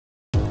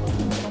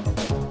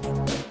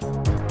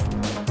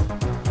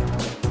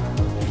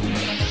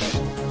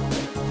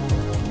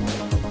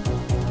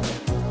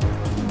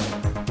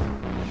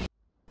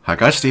Hi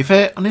guys, Steve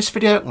here. On this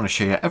video I'm going to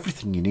show you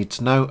everything you need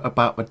to know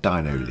about the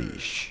Dino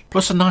Leash.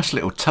 Plus a nice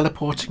little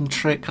teleporting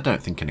trick I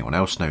don't think anyone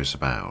else knows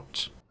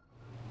about.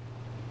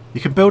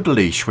 You can build a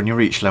leash when you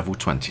reach level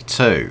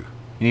 22.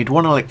 You need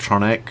 1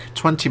 electronic,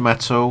 20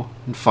 metal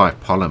and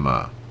 5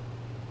 polymer.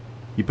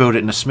 You build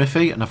it in a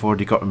smithy and I've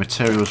already got the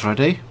materials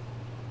ready.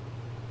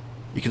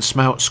 You can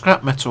smelt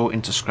scrap metal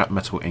into scrap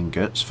metal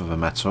ingots for the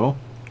metal.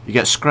 You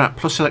get scrap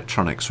plus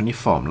electronics when you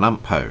farm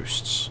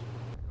lampposts.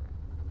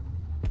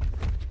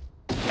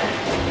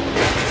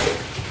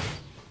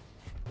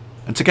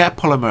 And to get a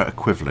polymer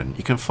equivalent,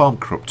 you can farm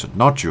corrupted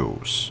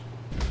nodules.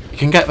 You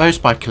can get those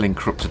by killing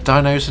corrupted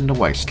dinos in the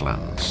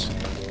wastelands.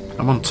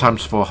 I'm on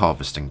 ×4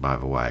 harvesting, by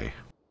the way.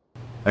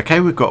 Okay,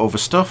 we've got all the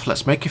stuff,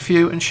 let's make a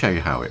few and show you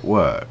how it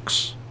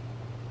works.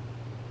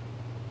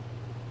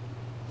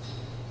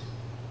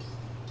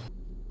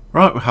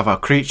 Right, we have our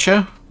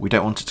creature. We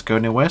don't want it to go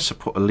anywhere, so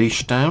put a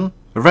leash down.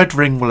 A red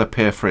ring will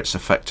appear for its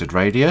affected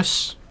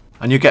radius.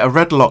 And you get a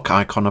red lock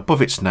icon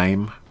above its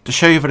name to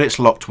show you that it's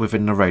locked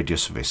within the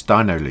radius of this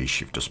dino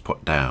leash you've just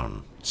put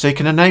down. So you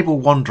can enable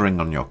wandering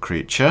on your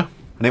creature,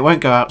 and it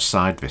won't go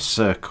outside this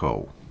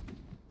circle.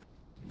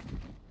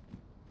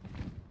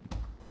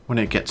 When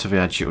it gets to the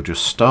edge, it'll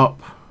just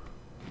stop.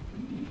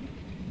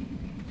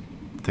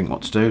 Think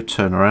what to do,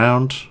 turn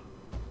around,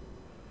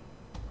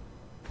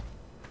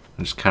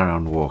 and just carry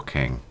on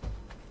walking.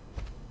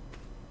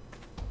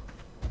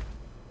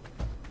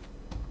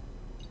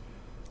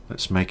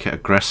 Let's make it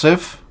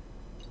aggressive.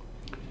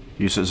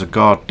 Use it as a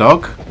guard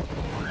dog.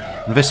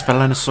 And this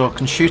Velenosaur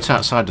can shoot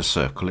outside the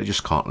circle, it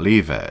just can't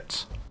leave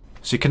it.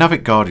 So you can have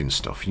it guarding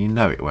stuff and you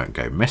know it won't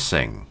go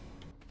missing.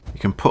 You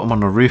can put them on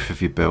the roof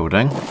of your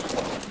building.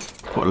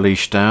 Put a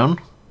leash down.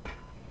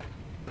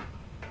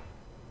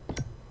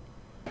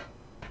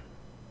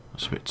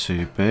 That's a bit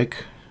too big.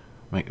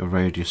 Make the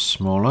radius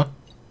smaller.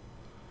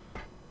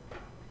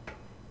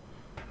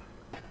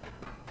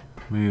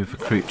 Move the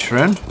creature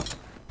in.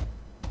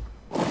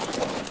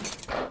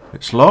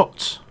 It's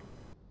locked.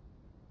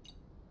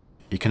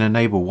 You can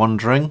enable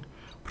wandering,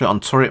 put it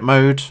on turret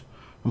mode,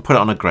 and put it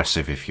on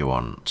aggressive if you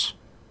want.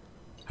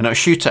 And it'll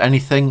shoot at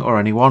anything or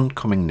anyone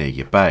coming near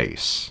your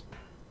base.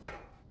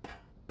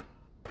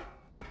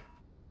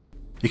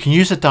 You can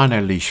use a dino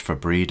leash for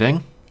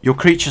breeding. Your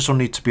creatures will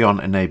need to be on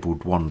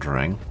enabled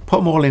wandering. Put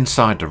them all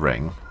inside the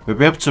ring. They'll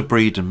be able to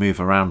breed and move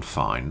around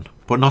fine,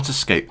 but not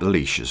escape the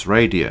leash's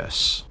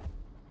radius.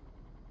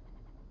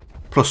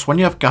 Plus, when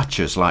you have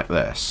gachas like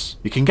this,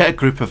 you can get a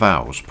group of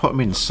owls, put them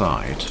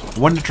inside, and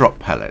when they drop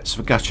pellets,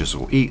 the gachas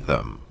will eat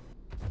them.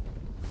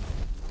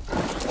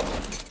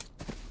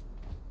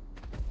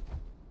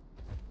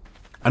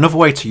 Another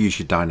way to use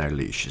your dino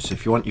leash is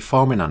if you want your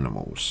farming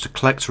animals to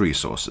collect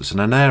resources in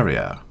an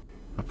area.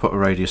 I put a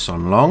radius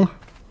on long,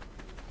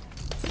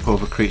 pull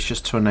the creatures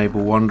to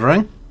enable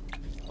wandering.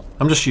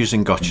 I'm just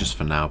using gachas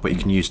for now, but you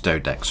can use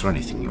dodecs or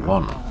anything you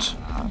want.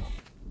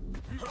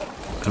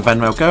 And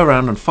then they'll go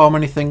around and farm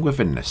anything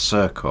within this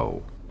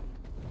circle.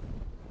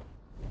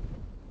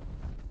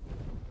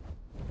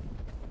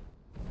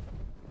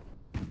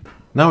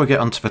 Now we get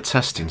onto the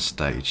testing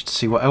stage to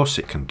see what else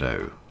it can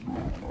do.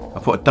 I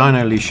put a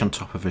dino leash on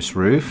top of this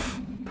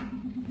roof.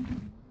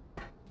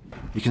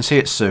 You can see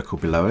its circle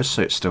below us,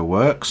 so it still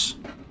works.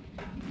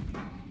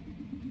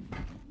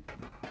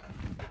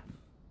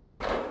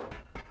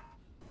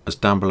 As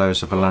down below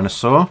is a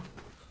Velenosaur.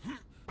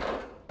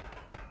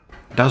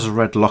 It has a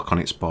red lock on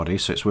its body,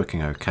 so it's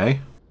working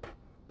okay.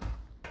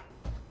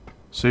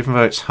 So even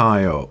though it's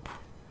high up,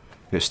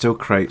 it still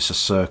creates a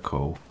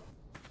circle,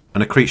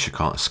 and a creature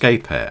can't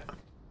escape it.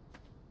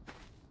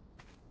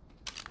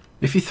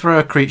 If you throw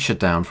a creature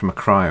down from a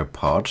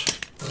cryopod,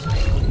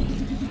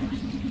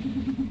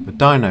 the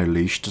dino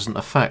leash doesn't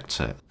affect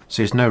it,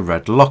 so there's no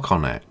red lock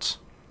on it.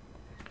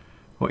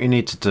 What you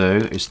need to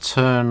do is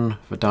turn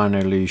the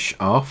dino leash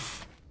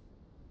off,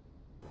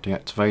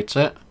 deactivate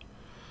it.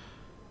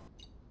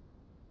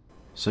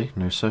 See,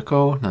 no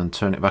circle, and then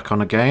turn it back on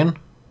again.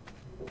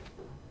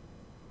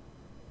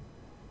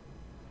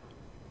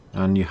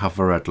 And you have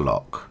a red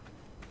lock.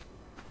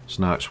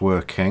 So now it's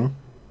working.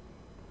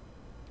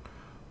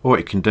 Or what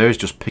you can do is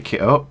just pick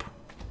it up.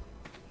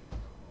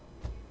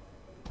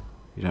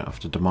 You don't have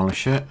to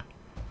demolish it.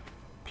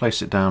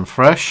 Place it down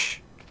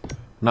fresh.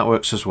 And that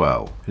works as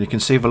well. And you can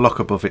see the lock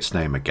above its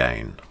name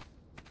again.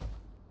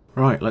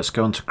 Right, let's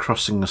go on to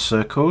crossing the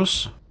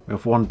circles. We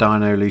have 1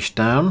 dino leash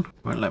down.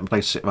 Won't let me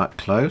place it that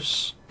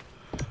close.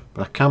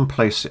 But I can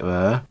place it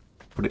there.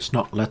 But it's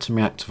not letting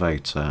me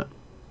activate it.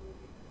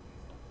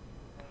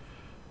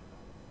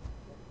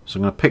 So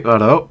I'm going to pick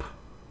that up.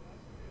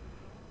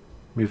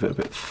 Move it a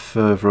bit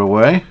further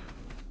away.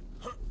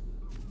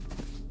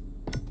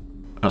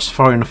 That's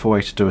far enough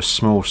away to do a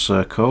small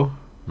circle.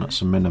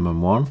 That's a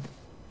minimum one.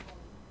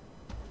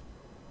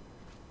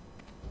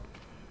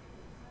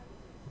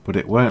 But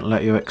it won't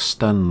let you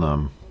extend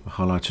them.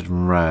 Highlighted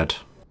in red.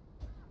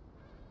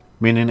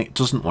 Meaning it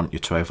doesn't want you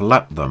to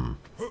overlap them.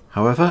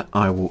 However,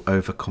 I will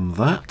overcome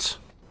that.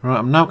 Right,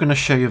 I'm now going to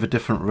show you the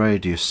different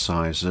radius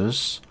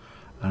sizes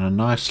And a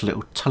nice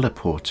little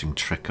teleporting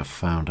trick I've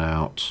found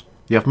out.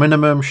 You have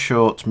minimum,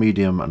 short,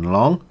 medium and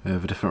long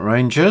over different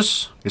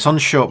ranges. It's on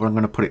short, but I'm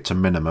going to put it to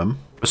minimum.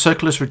 A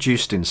circle is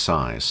reduced in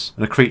size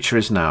and a creature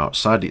is now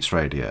outside its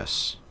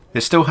radius.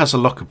 It still has a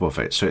lock above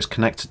it, so it's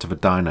connected to the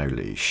Dino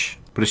Leash,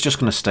 but it's just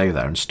going to stay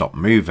there and stop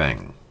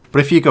moving.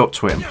 But if you go up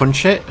to it and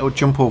punch it, it'll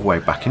jump all the way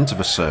back into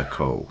the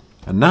circle.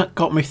 And that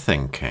got me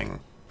thinking.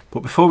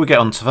 But before we get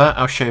onto that,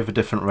 I'll show you the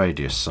different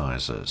radius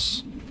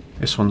sizes.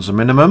 This one's a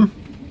minimum.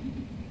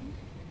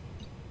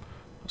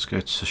 Let's go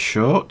to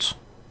short.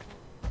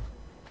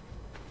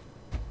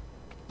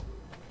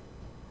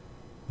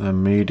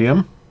 Then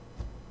medium.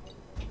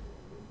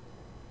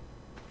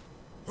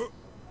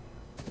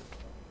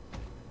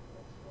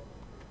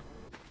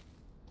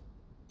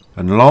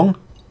 And long.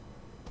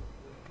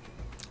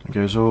 It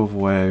goes all the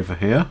way over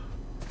here.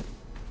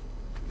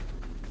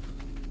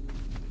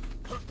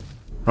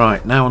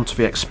 Right, now onto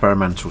the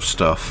experimental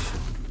stuff.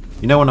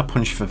 You know when I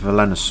punched the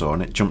Velonosaur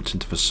and it jumped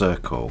into the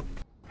circle?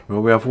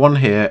 Well, we have one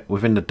here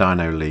within the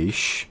Dino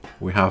Leash.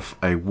 We have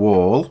a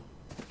wall.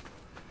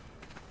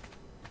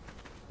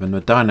 Then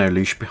the Dino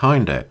Leash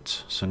behind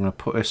it. So I'm going to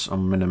put this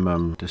on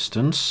minimum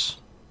distance.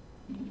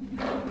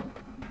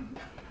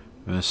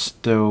 There's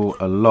still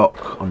a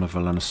lock on the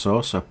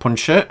Velonosaur, so I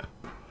punch it.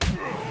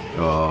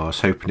 Oh, I was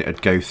hoping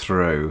it'd go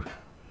through.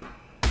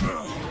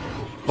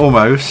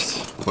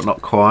 Almost, but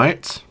not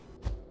quite.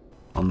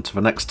 On to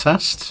the next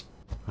test.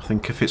 I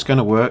think if it's going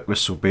to work,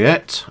 this will be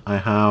it. I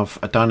have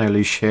a Dino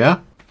Leash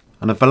here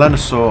and a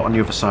Velonosaur on the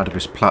other side of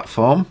this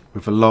platform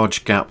with a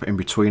large gap in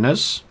between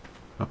us.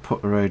 I'll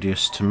put the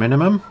radius to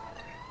minimum.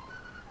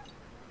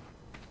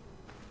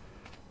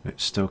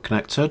 It's still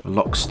connected. The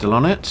lock's still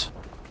on it.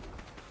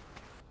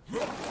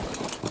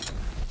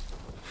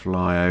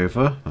 Fly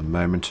over. A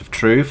moment of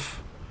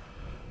truth.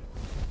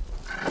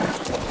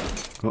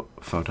 Oh,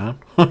 fell down.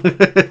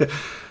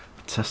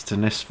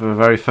 Testing this for the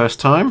very first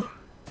time.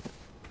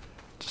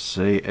 To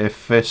see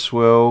if this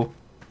will...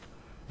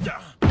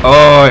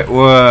 Oh, it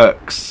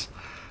works!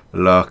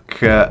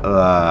 Look at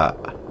that.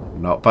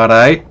 Not bad,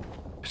 eh?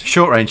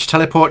 Short range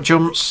teleport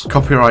jumps.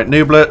 Copyright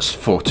Nooblets,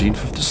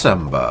 14th of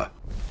December.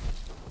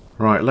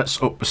 Right,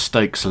 let's up the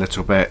stakes a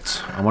little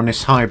bit. I'm on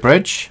this high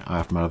bridge. I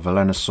have my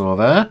Velonosaur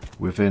there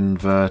within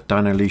the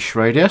Dino Leash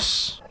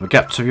radius. The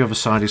gap to the other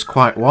side is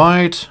quite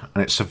wide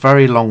and it's a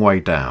very long way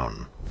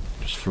down.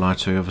 Just fly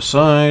to the other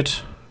side.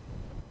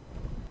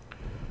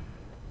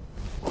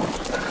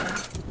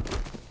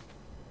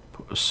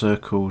 Put the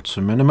circle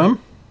to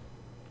minimum.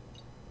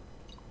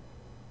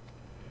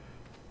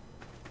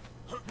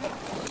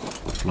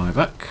 Fly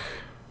back.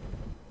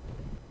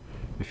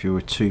 If you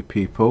were two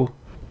people,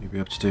 you'd be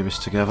able to do this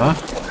together.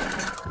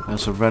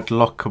 There's a red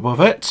lock above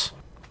it.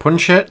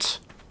 Punch it.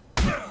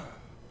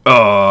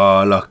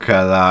 Oh, look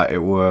at that.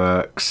 It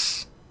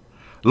works.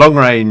 Long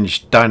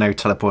range dino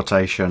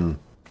teleportation.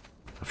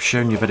 I've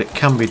shown you that it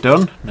can be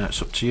done. Now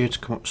it's up to you to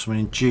come up with some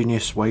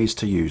ingenious ways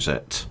to use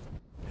it.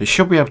 It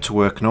should be able to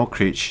work on all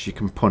creatures you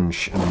can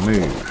punch and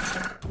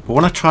move. But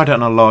when I tried it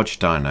on a large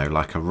dino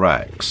like a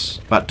Rex,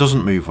 that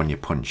doesn't move when you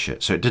punch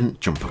it, so it didn't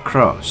jump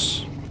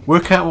across.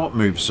 Work out what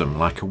moves them,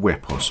 like a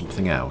whip or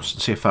something else,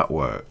 and see if that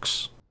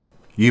works.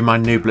 You, my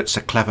nooblets,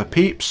 are clever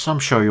peeps, I'm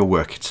sure you'll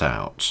work it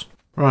out.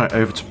 Right,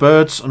 over to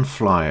birds and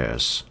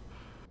flyers.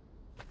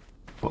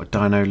 Put a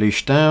Dino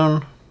Leash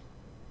down.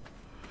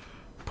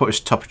 Put his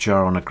top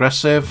jar on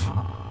aggressive.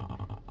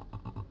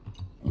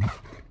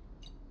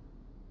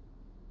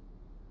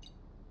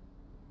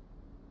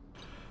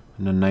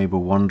 And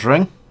enable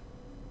wandering.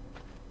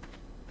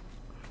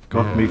 Go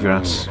on, move your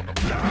ass.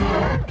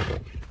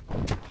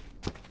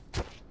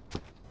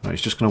 Right,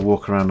 he's just going to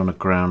walk around on the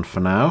ground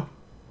for now.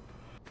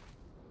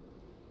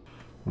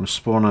 I'm going to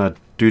spawn a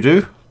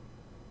doo-doo.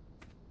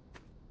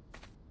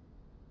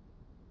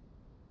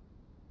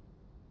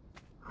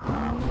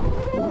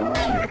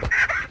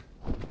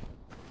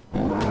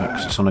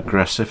 Because it's on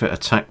aggressive, it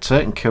attacked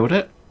it and killed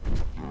it.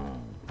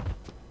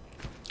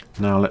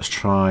 Now let's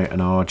try an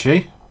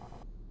RG.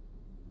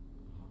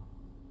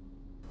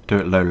 Do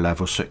it low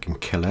level so it can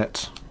kill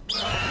it.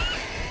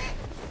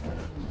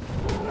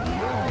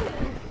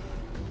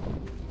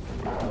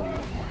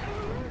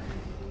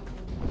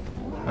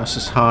 That's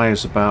as high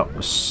as about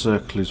the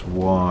circle is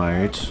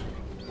wide.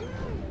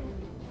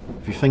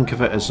 If you think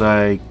of it as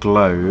a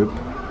globe,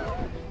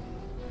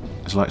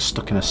 it's like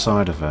stuck in a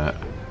side of it.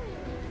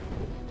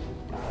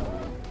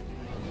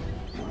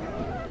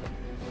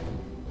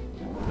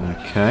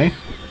 Okay.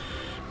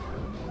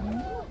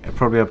 It'll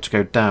probably be able to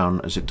go down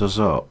as it does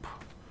up.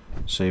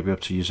 So you'll be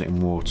able to use it in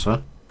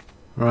water.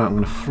 Right, I'm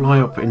going to fly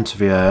up into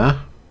the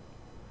air.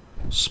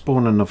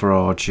 Spawn another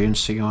RG and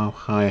see how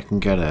high I can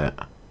get it.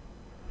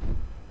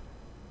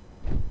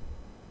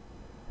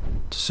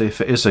 To see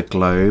if it is a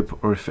globe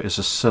or if it is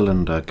a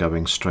cylinder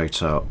going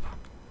straight up.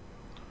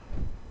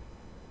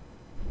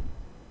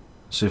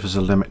 See if there's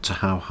a limit to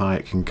how high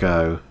it can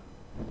go.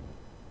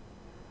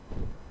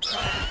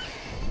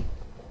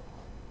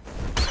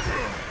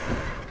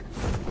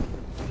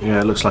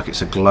 Yeah, it looks like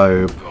it's a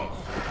globe.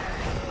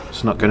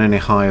 It's not going any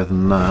higher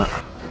than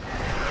that.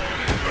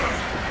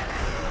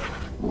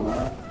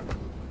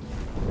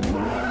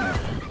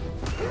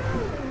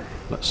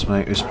 Let's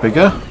make this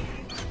bigger.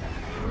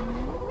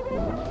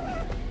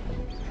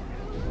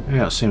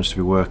 Yeah, it seems to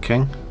be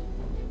working.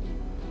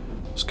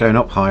 It's going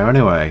up higher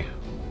anyway.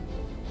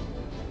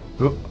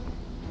 Oop.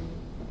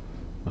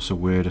 That's a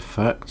weird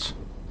effect.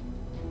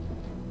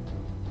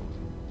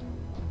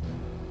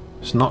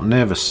 It's not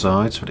near the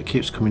sides, but it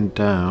keeps coming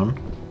down.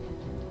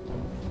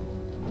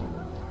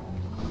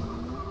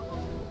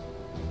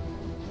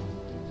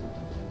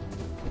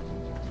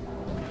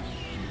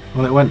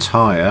 Well, it went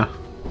higher.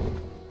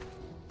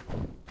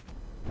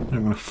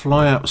 I'm going to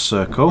fly out the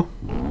circle.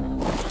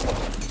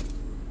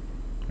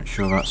 Make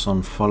sure that's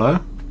on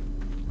follow.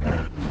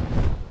 And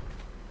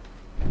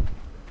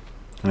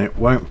it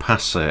won't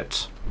pass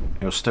it.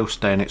 It'll still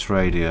stay in its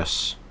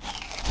radius.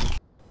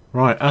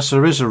 Right, as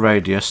there is a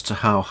radius to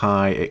how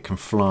high it can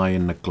fly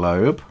in the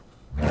globe,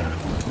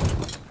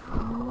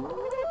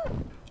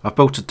 I've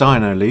built a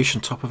dino leash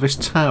on top of this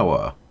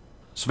tower.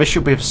 So this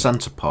should be the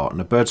centre part and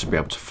the birds will be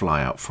able to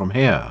fly out from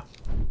here.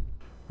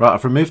 Right,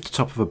 I've removed the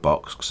top of the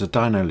box because the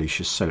dino leash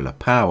is solar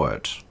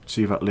powered.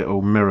 See that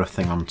little mirror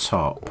thing on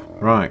top?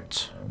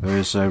 Right, there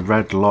is a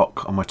red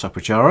lock on my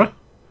Tapajara.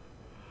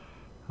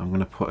 I'm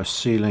going to put a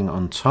ceiling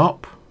on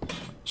top,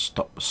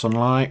 stop the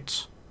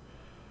sunlight,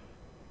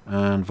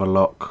 and the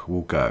lock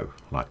will go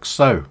like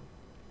so.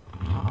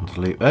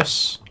 Delete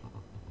this.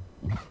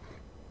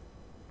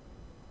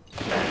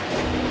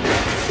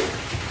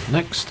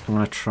 Next, I'm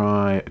going to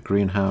try a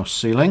greenhouse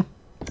ceiling.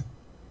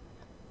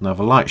 Now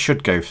the light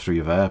should go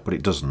through there, but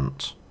it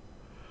doesn't.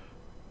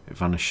 It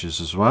vanishes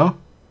as well.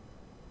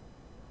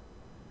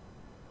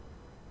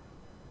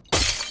 I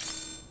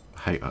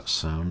hate that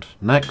sound.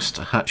 Next,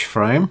 a hatch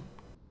frame.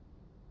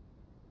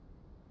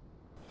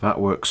 That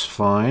works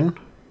fine.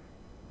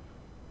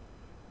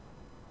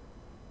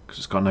 Because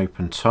it's got an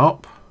open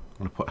top. I'm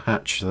going to put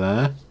hatch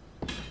there.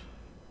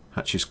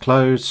 Hatch is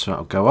closed, so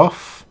that'll go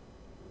off.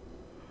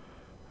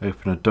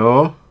 Open a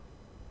door.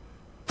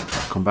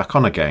 Come back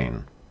on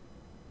again.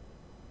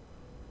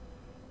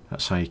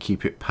 That's how you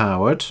keep it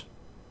powered.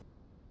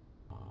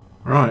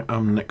 Right,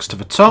 I'm next to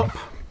the top.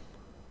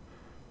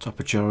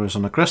 Tapajara is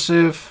on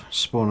aggressive.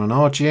 Spawn an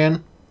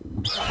Argent.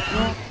 That's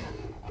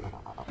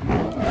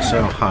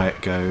how high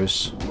it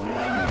goes.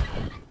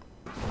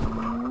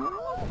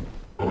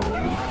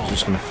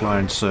 Just going to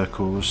fly in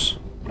circles.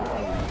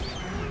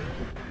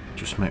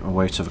 Just make my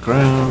way to the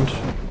ground.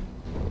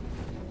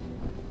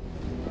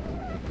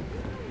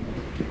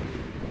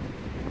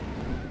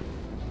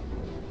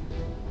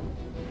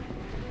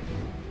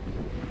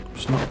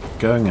 It's not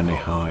going any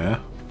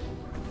higher.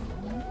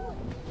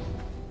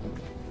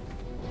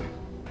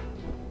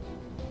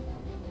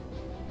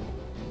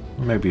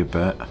 Maybe a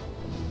bit.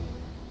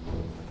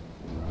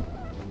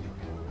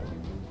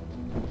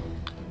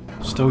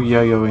 Still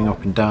yo-yoing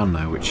up and down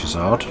though, which is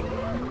odd.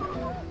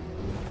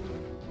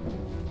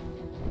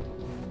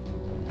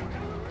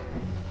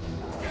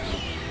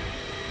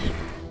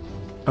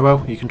 Oh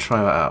well, you can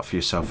try that out for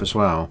yourself as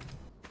well.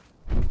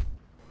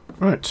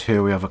 Right,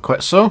 here we have a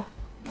Quetzal.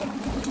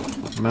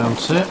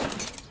 Mount it.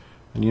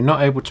 And you're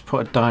not able to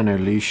put a dino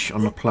leash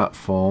on the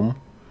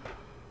platform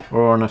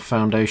or on a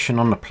foundation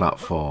on the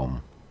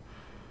platform.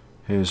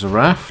 Here's a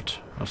raft.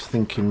 I was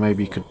thinking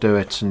maybe you could do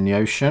it in the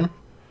ocean.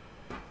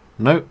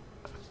 Nope.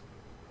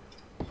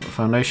 Put the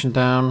foundation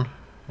down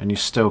and you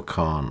still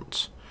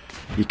can't.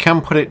 You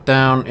can put it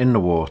down in the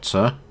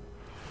water,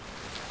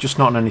 just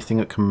not on anything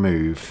that can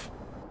move.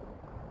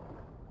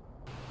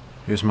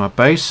 Here's my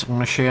base. I'm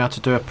going to show you how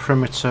to do a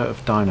perimeter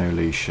of dino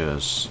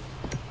leashes.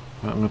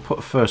 Right, I'm going to put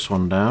the first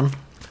one down.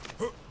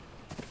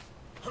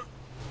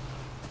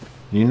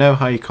 You know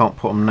how you can't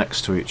put them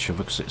next to each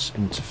other because it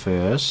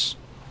interferes.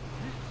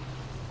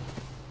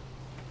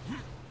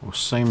 Well,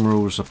 same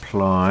rules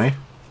apply.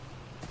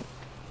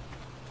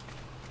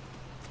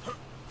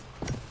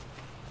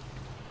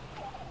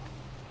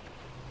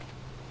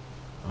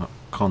 That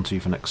can't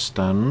even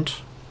extend.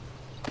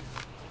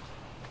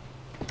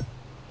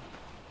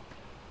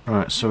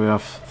 Right, so we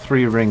have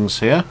 3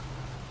 rings here.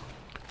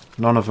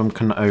 None of them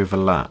can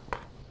overlap.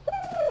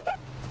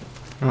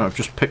 Right, I've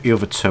just picked the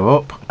other 2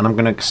 up, and I'm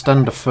going to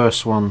extend the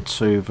first one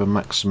to the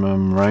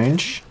maximum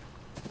range.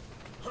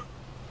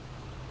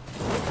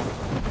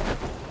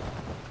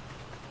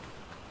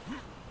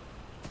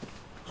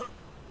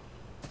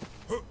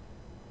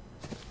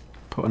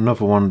 Put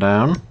another one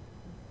down.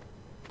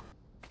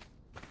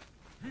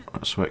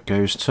 That's where it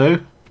goes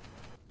to.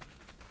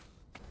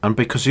 And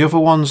because the other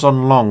one's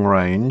on long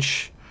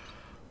range,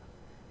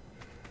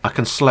 I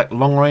can select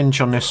long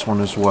range on this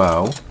one as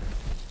well.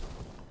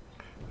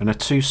 And the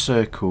 2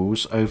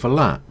 circles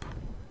overlap.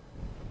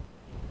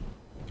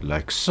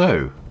 Like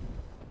so.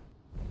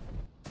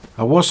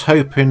 I was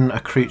hoping a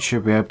creature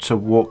would be able to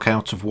walk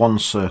out of one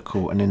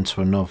circle and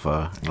into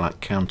another and like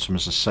count them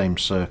as the same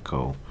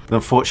circle. But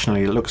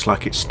unfortunately it looks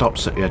like it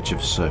stops at the edge of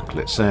the circle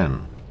it's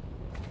in.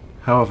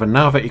 However,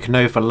 now that you can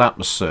overlap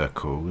the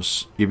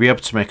circles, you'll be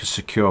able to make a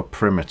secure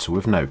perimeter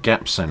with no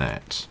gaps in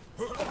it.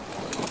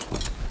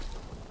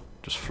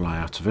 Just fly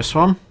out of this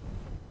one.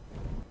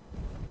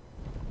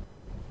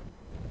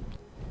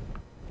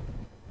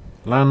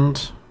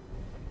 Land,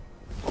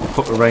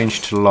 put the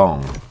range to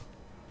long.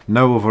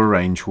 No other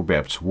range will be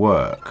able to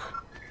work.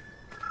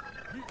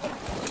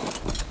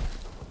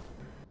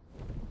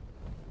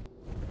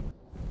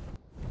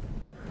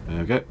 There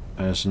we go,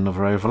 there's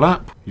another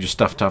overlap. You just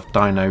have to have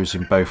dinos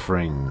in both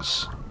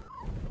rings.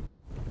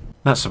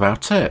 That's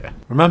about it.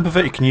 Remember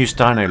that you can use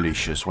dino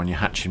leashes when you're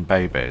hatching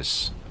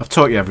babies. I've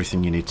taught you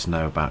everything you need to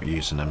know about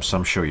using them, so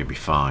I'm sure you'll be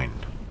fine.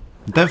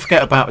 And don't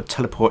forget about a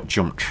teleport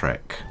jump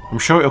trick. I'm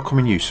sure it'll come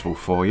in useful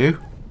for you.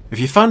 If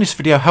you found this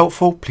video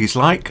helpful, please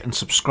like and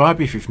subscribe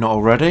if you've not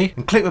already,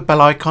 and click the bell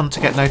icon to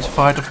get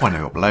notified of when I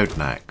upload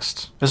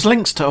next. There's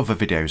links to other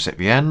videos at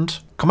the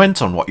end.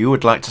 Comment on what you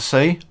would like to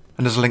see,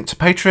 and there's a link to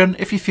Patreon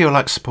if you feel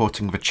like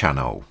supporting the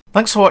channel.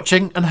 Thanks for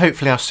watching, and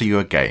hopefully I'll see you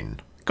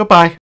again.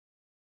 Goodbye!